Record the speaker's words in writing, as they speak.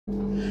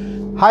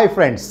Hi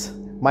friends,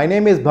 my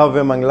name is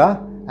Bhavya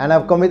Mangla and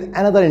I've come with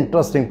another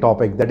interesting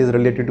topic that is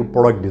related to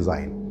product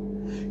design.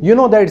 You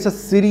know that it's a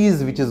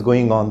series which is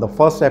going on. The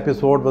first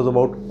episode was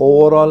about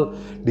overall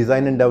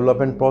design and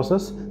development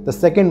process. The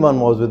second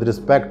one was with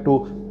respect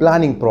to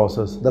planning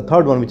process. The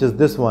third one, which is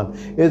this one,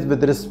 is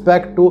with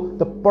respect to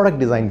the product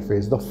design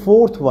phase. The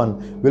fourth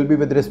one will be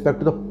with respect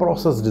to the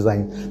process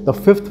design. The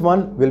fifth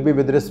one will be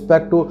with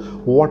respect to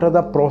what are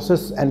the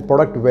process and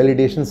product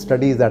validation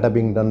studies that are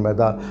being done by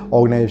the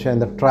organization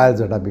and the trials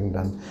that are being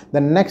done.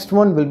 The next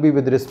one will be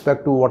with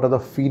respect to what are the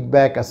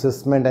feedback,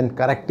 assessment and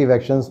corrective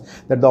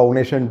actions that the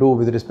organization do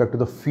with respect to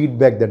the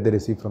feedback that they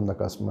receive from the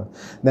customer.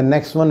 The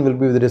next one will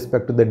be with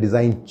respect to the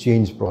design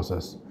change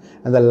process.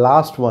 And the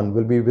last one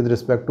will be with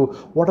respect to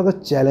what are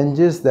the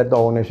challenges that the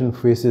organization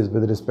faces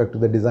with respect to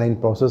the design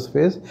process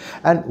phase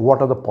and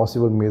what are the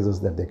possible measures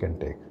that they can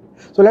take.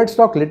 So let's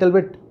talk a little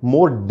bit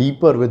more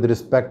deeper with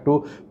respect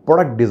to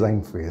product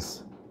design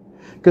phase.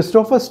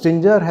 Christopher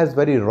Stinger has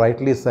very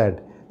rightly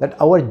said that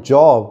our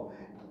job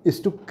is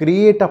to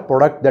create a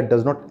product that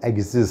does not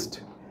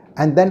exist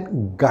and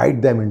then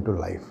guide them into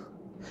life.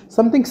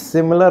 Something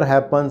similar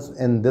happens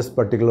in this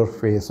particular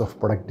phase of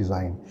product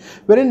design,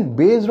 wherein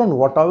based on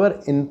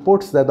whatever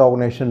inputs that the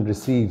organization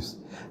receives,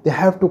 they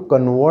have to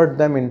convert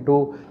them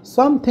into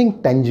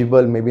something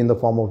tangible, maybe in the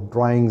form of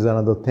drawings and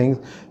other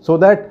things, so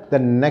that the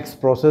next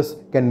process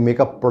can make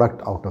a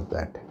product out of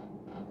that.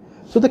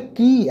 So the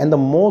key and the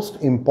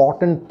most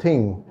important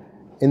thing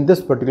in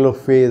this particular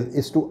phase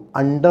is to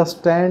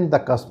understand the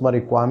customer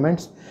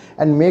requirements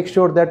and make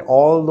sure that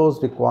all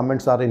those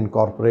requirements are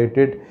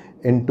incorporated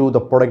into the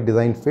product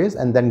design phase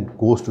and then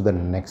goes to the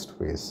next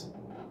phase.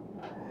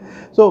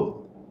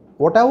 So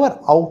whatever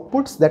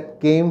outputs that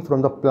came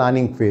from the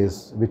planning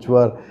phase, which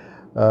were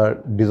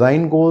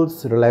design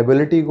goals,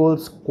 reliability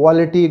goals,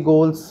 quality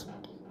goals,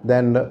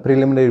 then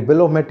preliminary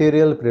bill of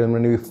material,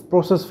 preliminary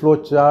process flow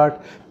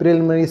chart,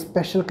 preliminary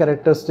special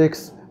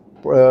characteristics,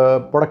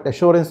 product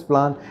assurance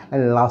plan,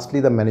 and lastly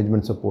the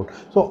management support.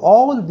 So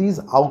all these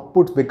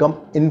outputs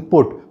become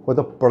input for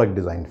the product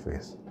design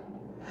phase.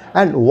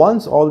 And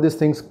once all these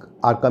things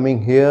are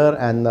coming here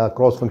and the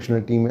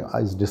cross-functional team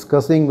is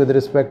discussing with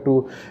respect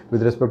to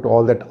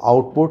all that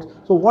output,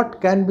 so what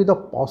can be the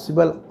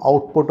possible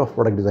output of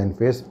product design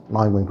phase? Now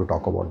I'm going to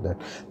talk about that.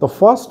 The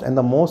first and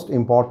the most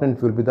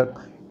important will be the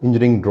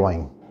engineering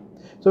drawing.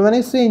 So when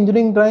I say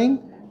engineering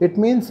drawing, it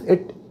means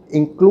it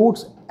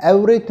includes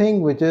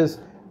everything which is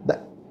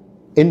the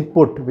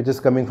input which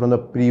is coming from the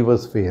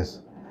previous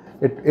phase.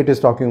 It is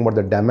talking about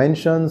the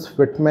dimensions,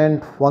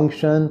 fitment,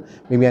 function,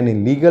 maybe any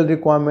legal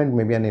requirement,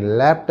 maybe any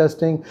lab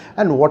testing,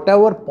 and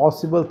whatever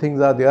possible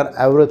things are there,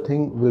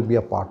 everything will be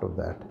a part of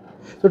that.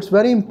 So it's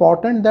very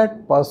important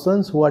that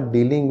persons who are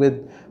dealing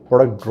with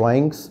product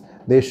drawings,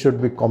 they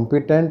should be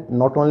competent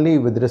not only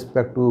with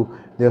respect to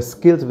their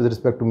skills with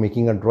respect to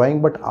making a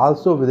drawing, but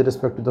also with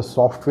respect to the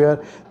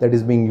software that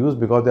is being used,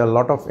 because there are a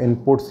lot of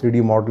inputs,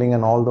 3D modeling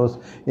and all those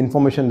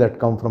information that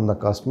come from the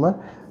customer.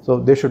 So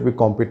they should be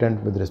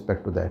competent with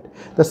respect to that.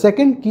 The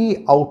second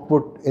key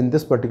output in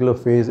this particular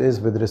phase is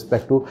with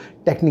respect to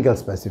technical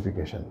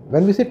specification.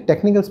 When we say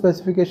technical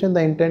specification,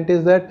 the intent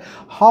is that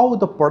how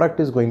the product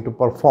is going to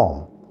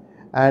perform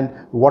and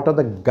what are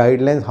the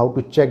guidelines, how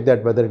to check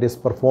that whether it is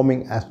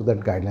performing as per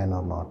that guideline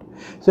or not.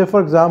 So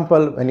for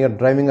example, when you're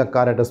driving a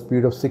car at a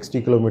speed of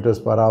 60 kilometers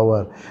per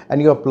hour and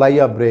you apply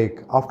a brake,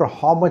 after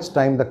how much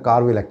time the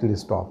car will actually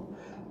stop?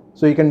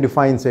 So you can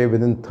define, say,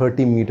 within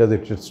 30 meters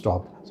it should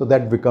stop. So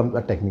that becomes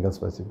a technical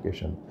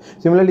specification.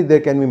 Similarly, there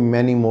can be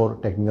many more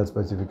technical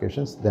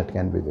specifications that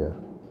can be there.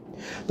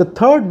 The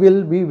third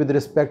will be with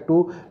respect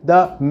to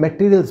the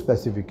material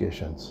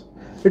specifications.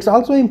 It's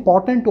also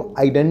important to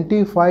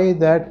identify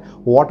that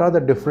what are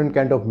the different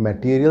kind of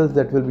materials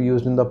that will be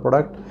used in the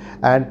product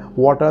and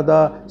what are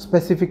the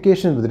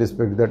specifications with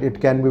respect to that.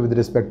 It can be with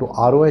respect to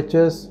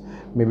ROHS,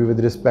 maybe with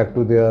respect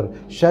to their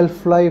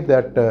shelf life,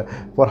 that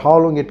for how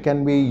long it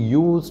can be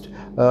used,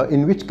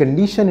 in which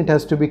condition it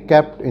has to be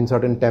kept, in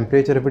certain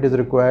temperature if it is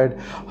required,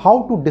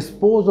 how to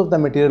dispose of the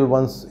material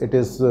once it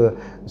is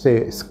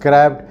say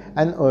scrapped,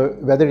 and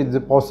whether it is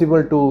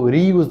possible to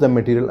reuse the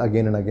material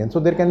again and again. So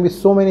there can be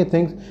so many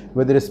things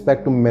with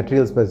respect to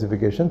material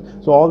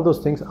specifications. So all those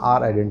things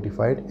are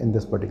identified in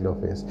this particular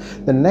phase.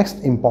 The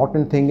next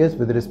important thing is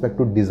with respect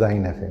to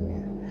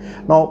DesignFMA.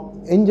 Now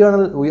in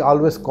general we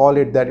always call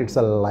it that it's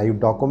a live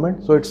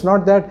document. So it's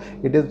not that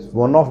it is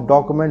one-off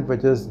document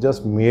which is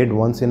just made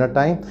once in a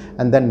time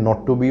and then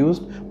not to be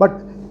used, but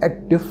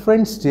at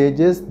different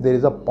stages there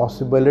is a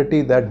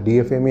possibility that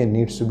DFMA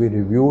needs to be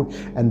reviewed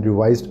and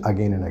revised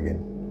again and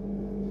again.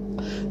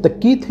 The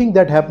key thing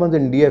that happens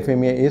in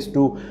DFMA is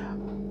to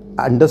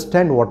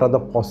understand what are the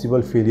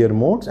possible failure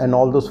modes, and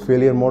all those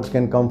failure modes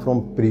can come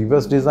from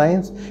previous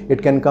designs,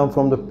 it can come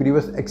from the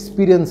previous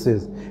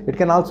experiences, it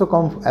can also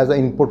come as an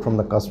input from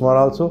the customer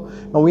also.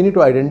 Now we need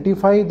to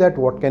identify that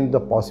what can be the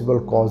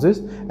possible causes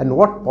and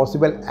what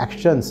possible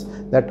actions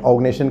that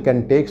organization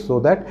can take, so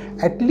that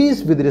at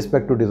least with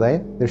respect to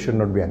design there should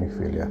not be any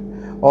failure,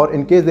 or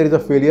in case there is a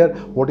failure,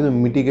 what is the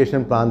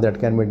mitigation plan that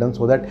can be done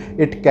so that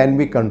it can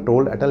be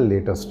controlled at a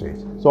later stage.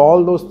 So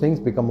all those things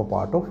become a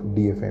part of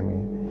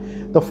DFMA.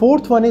 The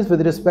fourth one is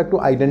with respect to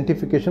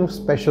identification of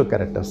special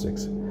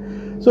characteristics.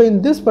 So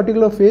in this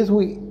particular phase,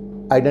 we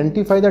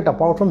identify that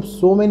apart from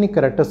so many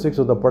characteristics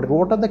of the product,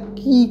 what are the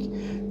key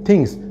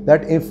things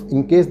that if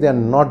in case they are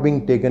not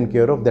being taken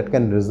care of, that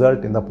can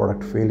result in the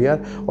product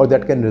failure, or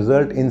that can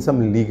result in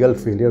some legal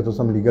failures or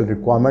some legal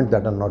requirements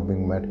that are not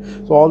being met.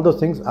 So all those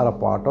things are a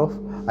part of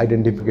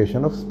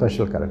identification of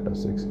special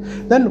characteristics.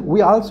 Then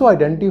we also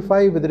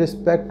identify with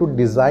respect to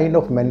design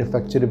of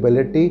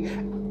manufacturability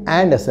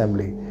and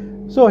assembly.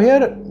 So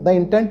here the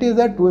intent is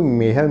that we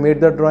may have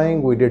made the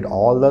drawing, we did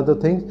all the other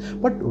things,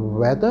 but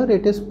whether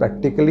it is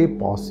practically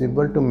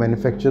possible to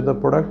manufacture the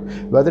product,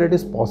 whether it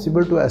is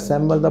possible to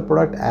assemble the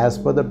product as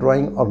per the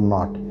drawing or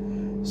not.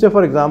 So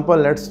for example,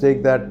 let's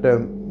take that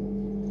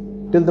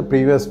till the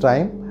previous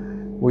time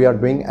we are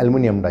doing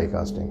aluminum die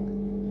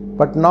casting,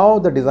 but now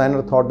the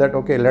designer thought that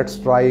okay, let's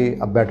try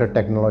a better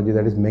technology,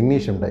 that is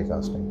magnesium die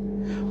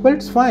casting. Well,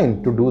 it's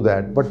fine to do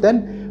that, but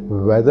then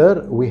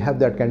whether we have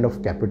that kind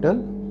of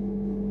capital,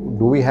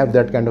 do we have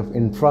that kind of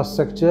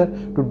infrastructure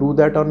to do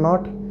that or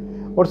not?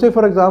 Or say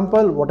for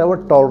example,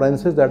 whatever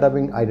tolerances that are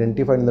being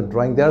identified in the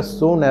drawing, they are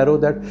so narrow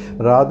that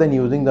rather than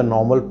using the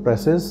normal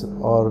presses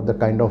or the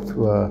kind of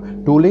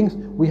toolings,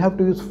 we have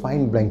to use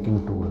fine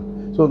blanking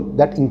tool. So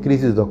that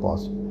increases the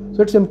cost.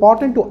 So it's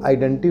important to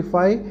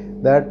identify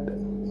that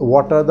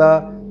what are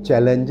the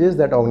challenges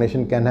that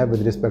organization can have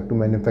with respect to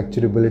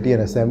manufacturability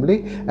and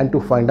assembly, and to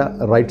find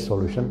a right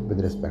solution with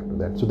respect to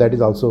that. So that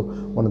is also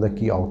one of the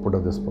key output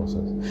of this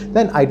process.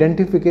 Then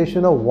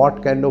identification of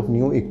what kind of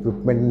new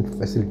equipment and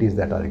facilities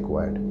that are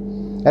required.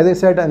 As I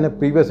said in a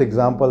previous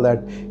example,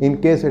 that in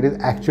case it is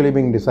actually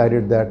being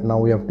decided that now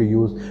we have to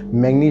use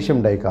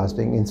magnesium die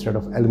casting instead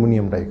of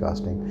aluminum die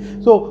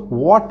casting. So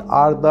what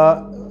are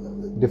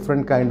the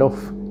different kind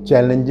of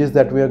challenges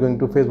that we are going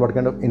to face, what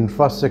kind of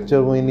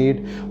infrastructure we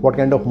need, what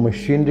kind of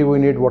machinery we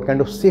need, what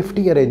kind of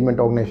safety arrangement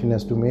organization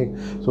has to make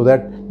so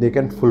that they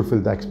can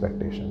fulfill the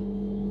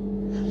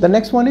expectation. The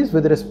next one is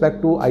with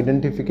respect to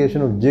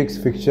identification of jigs,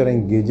 fixture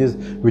and gauges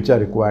which are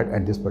required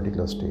at this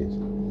particular stage.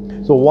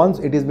 So once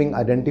it is being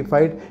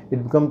identified,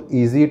 it becomes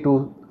easy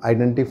to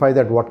identify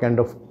that what kind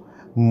of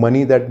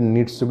money that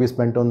needs to be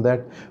spent on that,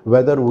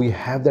 whether we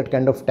have that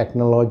kind of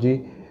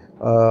technology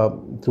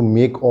to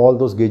make all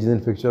those gauges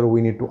and fixture, we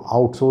need to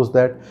outsource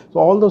that. So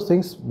all those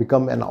things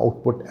become an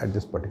output at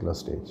this particular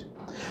stage.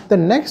 The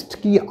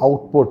next key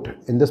output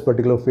in this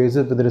particular phase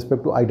is with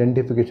respect to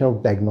identification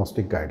of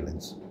diagnostic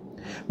guidelines.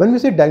 When we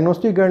say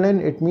diagnostic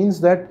guideline, it means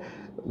that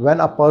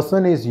when a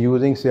person is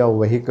using say a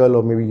vehicle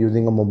or maybe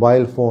using a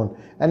mobile phone,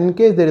 and in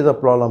case there is a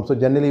problem, so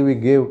generally we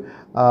give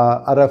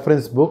a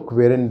reference book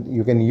wherein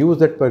you can use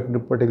that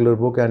particular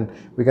book and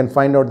we can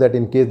find out that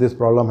in case this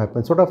problem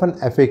happens, sort of an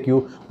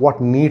FAQ, what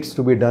needs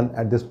to be done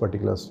at this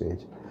particular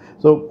stage.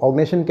 So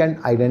organization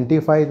can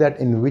identify that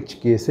in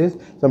which cases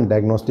some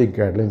diagnostic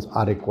guidelines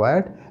are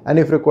required, and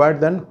if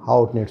required, then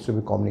how it needs to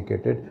be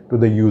communicated to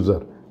the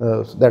user.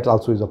 So that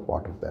also is a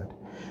part of that.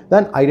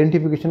 Then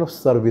identification of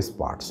service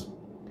parts.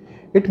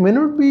 It may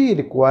not be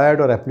required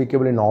or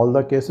applicable in all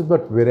the cases,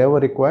 but wherever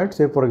required,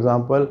 say for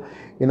example,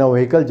 in a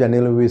vehicle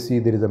generally we see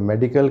there is a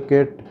medical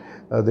kit,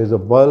 there is a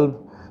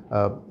bulb,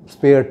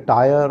 spare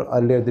tire,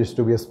 earlier there used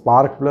to be a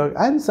spark plug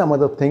and some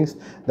other things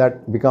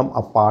that become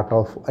a part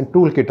of, and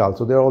toolkit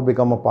also, they all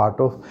become a part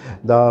of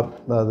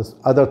the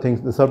other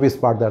things, the service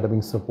part that are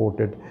being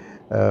supported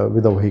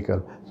with the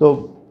vehicle.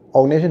 So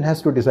organization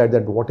has to decide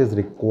that what is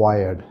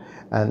required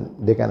and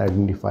they can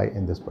identify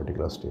in this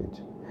particular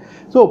stage.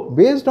 So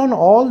based on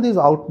all these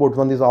outputs,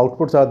 when these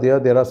outputs are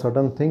there are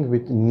certain things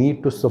which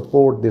need to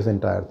support this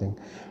entire thing.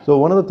 So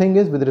one of the things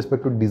is with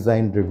respect to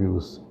design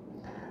reviews.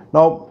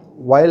 Now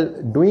while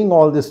doing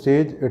all this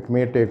stage, it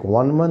may take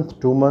 1 month,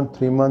 2 months,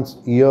 3 months,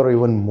 year or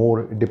even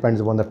more, it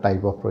depends upon the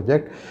type of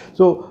project.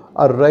 So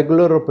a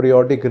regular or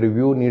periodic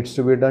review needs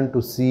to be done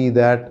to see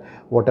that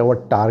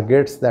whatever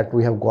targets that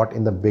we have got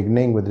in the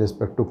beginning with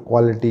respect to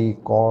quality,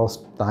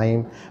 cost,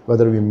 time,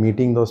 whether we're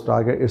meeting those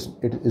targets.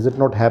 Is it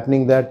not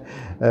happening that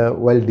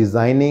while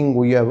designing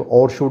we have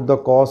overshoot the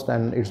cost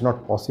and it's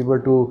not possible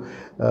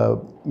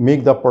to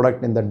make the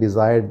product in the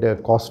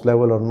desired cost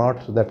level or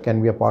not? So that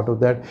can be a part of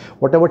that.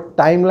 Whatever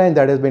timeline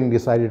that has been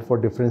decided for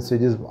different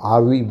stages,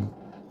 are we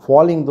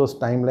following those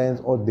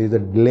timelines or there's a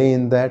delay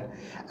in that?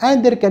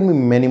 And there can be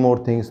many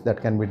more things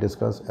that can be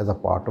discussed as a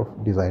part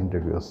of design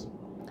reviews.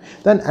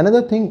 Then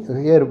another thing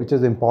here which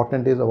is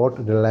important is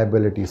about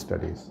reliability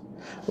studies.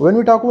 When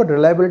we talk about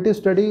reliability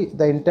study,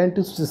 the intent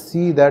is to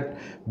see that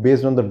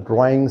based on the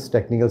drawings,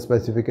 technical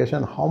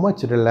specification, how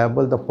much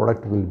reliable the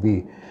product will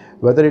be,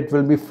 whether it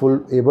will be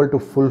able to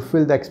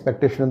fulfill the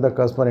expectation of the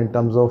customer in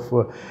terms of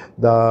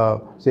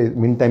the say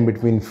mean time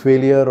between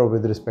failure, or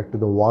with respect to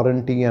the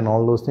warranty and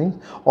all those things,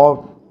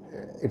 or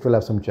it will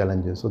have some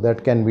challenges. So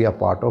that can be a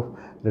part of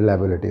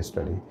reliability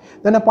study.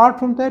 Then apart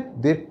from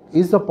that, there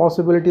is the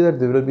possibility that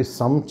there will be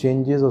some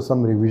changes or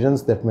some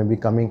revisions that may be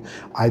coming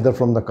either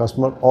from the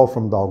customer or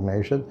from the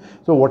organization.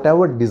 So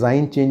whatever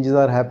design changes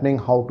are happening,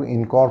 how to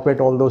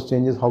incorporate all those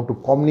changes, how to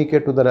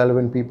communicate to the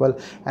relevant people,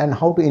 and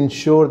how to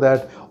ensure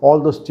that all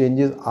those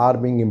changes are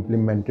being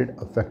implemented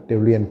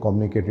effectively and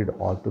communicated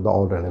all to the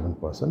all relevant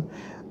person.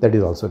 That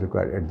is also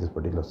required at this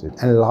particular stage.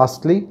 And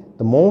lastly,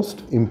 the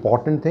most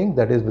important thing,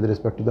 that is with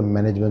respect to the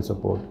management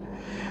support.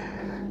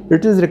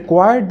 It is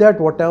required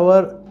that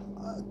whatever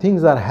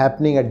things are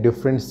happening at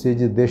different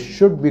stages, they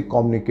should be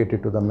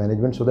communicated to the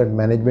management so that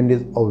management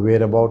is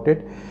aware about it.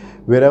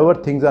 Wherever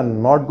things are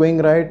not going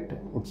right,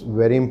 it's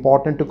very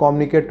important to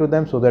communicate to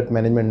them so that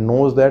management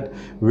knows that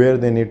where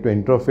they need to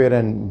interfere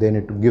and they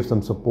need to give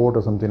some support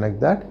or something like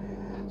that.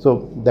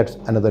 So that's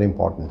another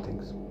important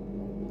thing.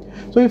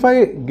 So if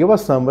I give a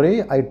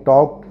summary, I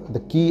talked the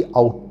key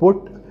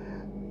output: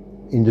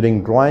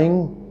 engineering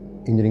drawing,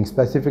 engineering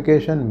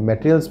specification,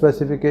 material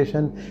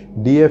specification,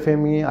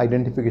 DFME,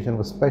 identification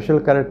of special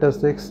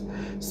characteristics,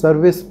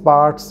 service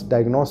parts,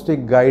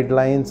 diagnostic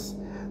guidelines,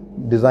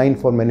 design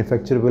for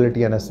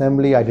manufacturability and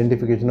assembly,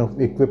 identification of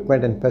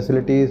equipment and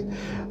facilities,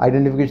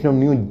 identification of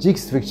new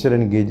jigs, fixture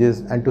and gauges,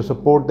 and to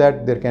support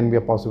that there can be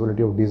a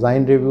possibility of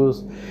design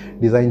reviews,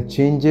 design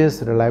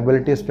changes,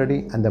 reliability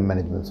study, and the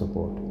management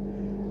support.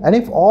 And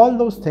if all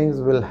those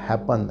things will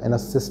happen in a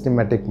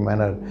systematic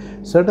manner,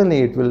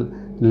 certainly it will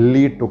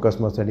lead to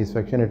customer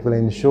satisfaction. It will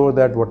ensure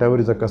that whatever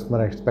is a customer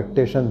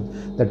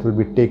expectation, that will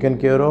be taken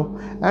care of,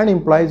 and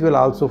employees will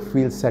also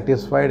feel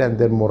satisfied and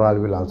their morale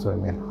will also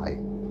remain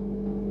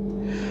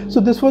high. So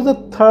this was the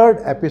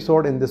third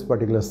episode in this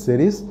particular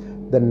series.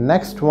 The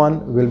next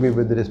one will be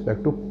with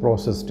respect to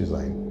process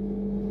design.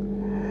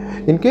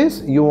 In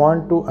case you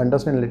want to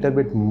understand a little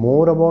bit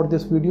more about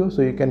this video,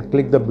 so you can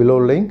click the below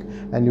link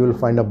and you will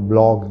find a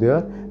blog there,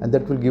 and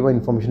that will give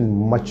information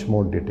in much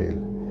more detail.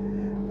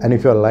 And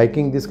if you are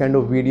liking this kind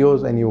of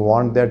videos and you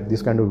want that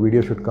this kind of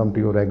video should come to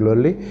you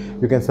regularly,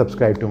 you can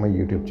subscribe to my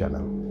YouTube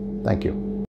channel. Thank you.